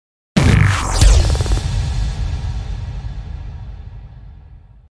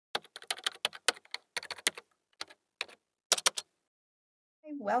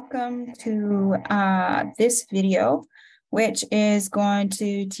Welcome to this video, which is going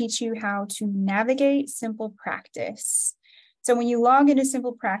to teach you how to navigate SimplePractice. So when you log into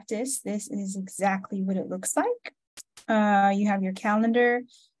SimplePractice, this is exactly what it looks like. You have your calendar.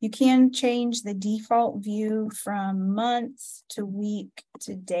 You can change the default view from months to week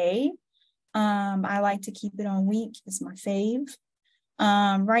to day. I like to keep it on week. It's my fave.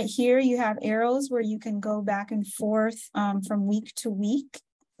 Right here, you have arrows where you can go back and forth from week to week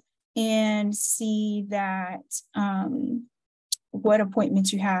and see that what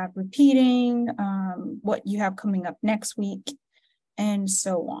appointments you have repeating, what you have coming up next week, and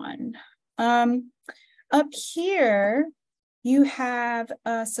so on. Up here, you have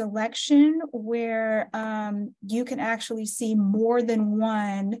a selection where you can actually see more than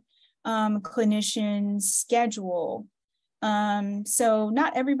one clinician's schedule. So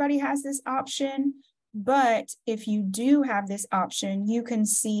not everybody has this option, but if you do have this option, you can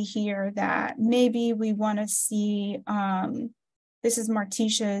see here that maybe we want to see, this is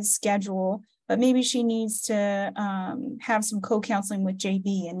Martisha's schedule, but maybe she needs to have some co-counseling with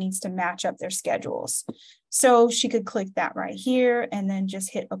JB and needs to match up their schedules. So she could click that right here and then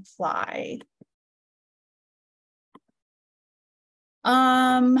just hit apply.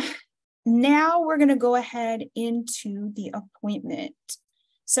 Now we're going to go ahead into the appointment.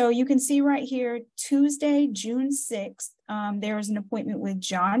 So you can see right here, Tuesday, June 6th, there is an appointment with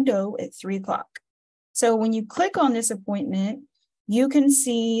John Doe at 3 o'clock. So when you click on this appointment, you can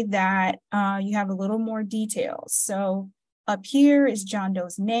see that you have a little more details. So up here is John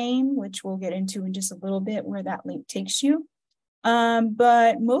Doe's name, which we'll get into in just a little bit where that link takes you.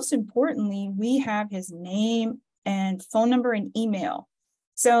 But most importantly, we have his name and phone number and email.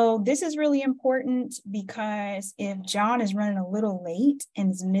 So this is really important because if John is running a little late and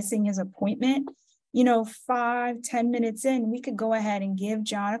is missing his appointment, 5-10 minutes in, we could go ahead and give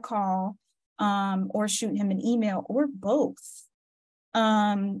John a call or shoot him an email or both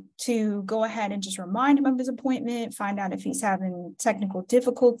to go ahead and just remind him of his appointment, find out if he's having technical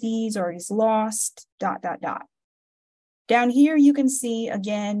difficulties or he's lost, ... Down here, you can see,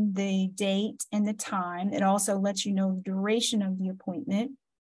 again, the date and the time. It also lets you know the duration of the appointment.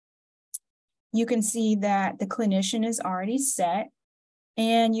 You can see that the clinician is already set,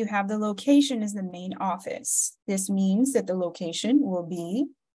 and you have the location as the main office. This means that the location will be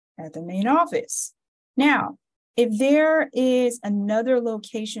at the main office. Now, if there is another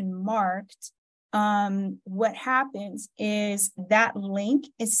location marked, what happens is that link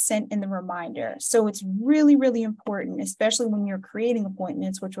is sent in the reminder. So it's really, really important, especially when you're creating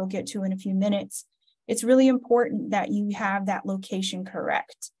appointments, which we'll get to in a few minutes. It's really important that you have that location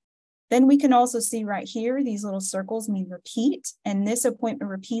correct. Then we can also see right here, these little circles mean repeat, and this appointment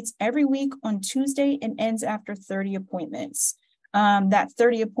repeats every week on Tuesday and ends after 30 appointments. That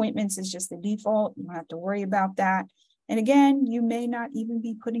 30 appointments is just the default. You don't have to worry about that. And again, you may not even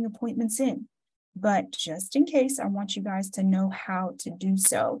be putting appointments in, but just in case, I want you guys to know how to do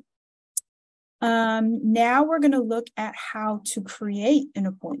so. Now we're going to look at how to create an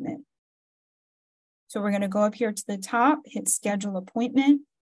appointment. So we're going to go up here to the top, hit schedule appointment.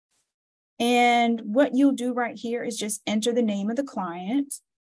 And what you'll do right here is just enter the name of the client,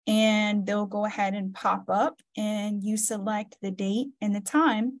 and they'll go ahead and pop up, and you select the date and the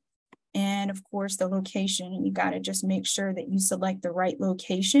time, and of course the location. And you got to just make sure that you select the right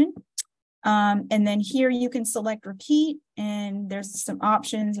location. And then here you can select repeat, and there's some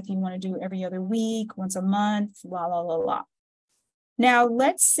options if you want to do every other week, once a month, la, la, la, la. Now,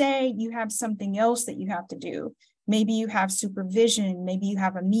 let's say you have something else that you have to do. Maybe you have supervision, maybe you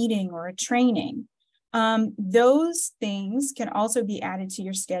have a meeting or a training. Those things can also be added to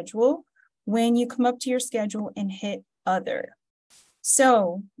your schedule when you come up to your schedule and hit other.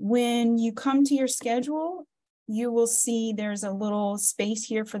 So when you come to your schedule, you will see there's a little space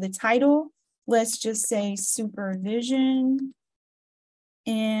here for the title. Let's just say supervision.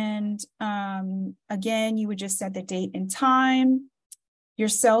 And again, you would just set the date and time.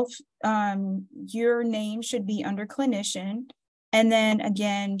 Yourself, your name should be under clinician. And then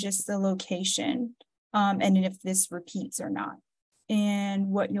again, just the location and if this repeats or not. And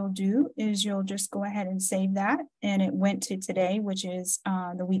what you'll do is you'll just go ahead and save that. And it went to today, which is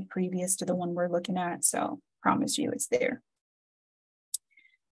the week previous to the one we're looking at. So promise you it's there.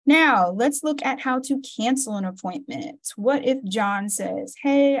 Now, let's look at how to cancel an appointment. What if John says,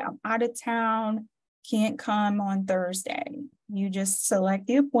 hey, I'm out of town, can't come on Thursday? You just select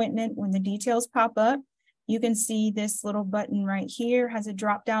the appointment. When the details pop up, you can see this little button right here has a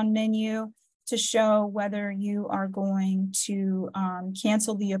drop-down menu to show whether you are going to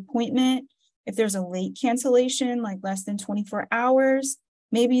cancel the appointment. If there's a late cancellation, like less than 24 hours,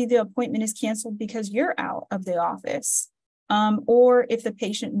 Maybe the appointment is canceled because you're out of the office, or if the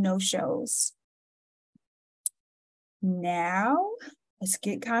patient no-shows. Now, let's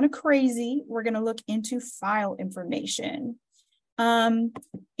get kind of crazy. We're going to look into file information.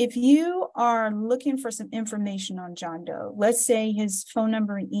 If you are looking for some information on John Doe, let's say his phone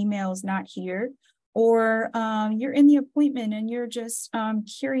number and email is not here, or you're in the appointment and you're just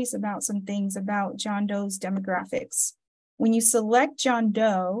curious about some things about John Doe's demographics. When you select John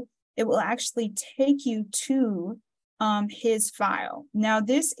Doe, it will actually take you to his file. Now,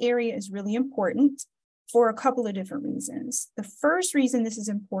 this area is really important for a couple of different reasons. The first reason this is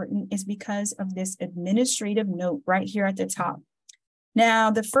important is because of this administrative note right here at the top.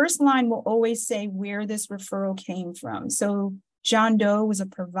 Now, the first line will always say where this referral came from. So John Doe was a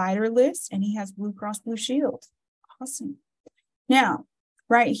provider list and he has Blue Cross Blue Shield. Awesome. Now,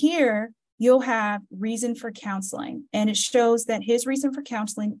 right here, you'll have reason for counseling, and it shows that his reason for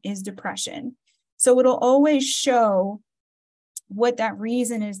counseling is depression. So it'll always show what that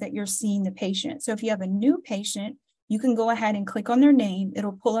reason is that you're seeing the patient. So if you have a new patient, you can go ahead and click on their name.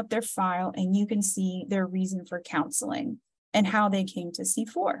 It'll pull up their file and you can see their reason for counseling and how they came to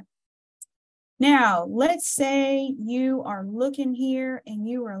C4. Now, let's say you are looking here and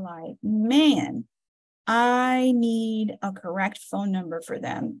you are like, man, I need a correct phone number for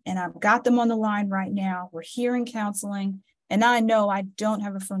them. And I've got them on the line right now. We're here in counseling, and I know I don't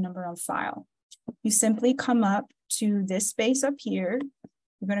have a phone number on file. You simply come up to this space up here.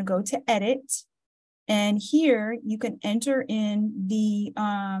 You're going to go to edit. And here you can enter in the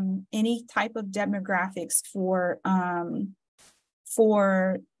any type of demographics for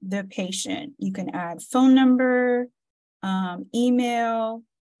the patient. You can add phone number, email.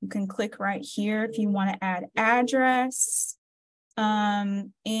 You can click right here if you want to add address.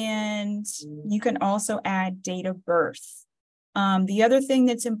 And you can also add date of birth. The other thing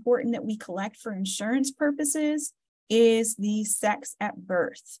that's important that we collect for insurance purposes is the sex at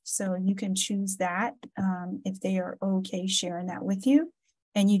birth. So you can choose that if they are okay sharing that with you.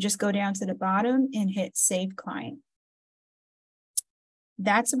 And you just go down to the bottom and hit Save Client.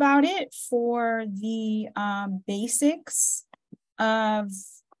 That's about it for the basics of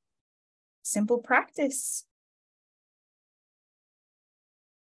SimplePractice.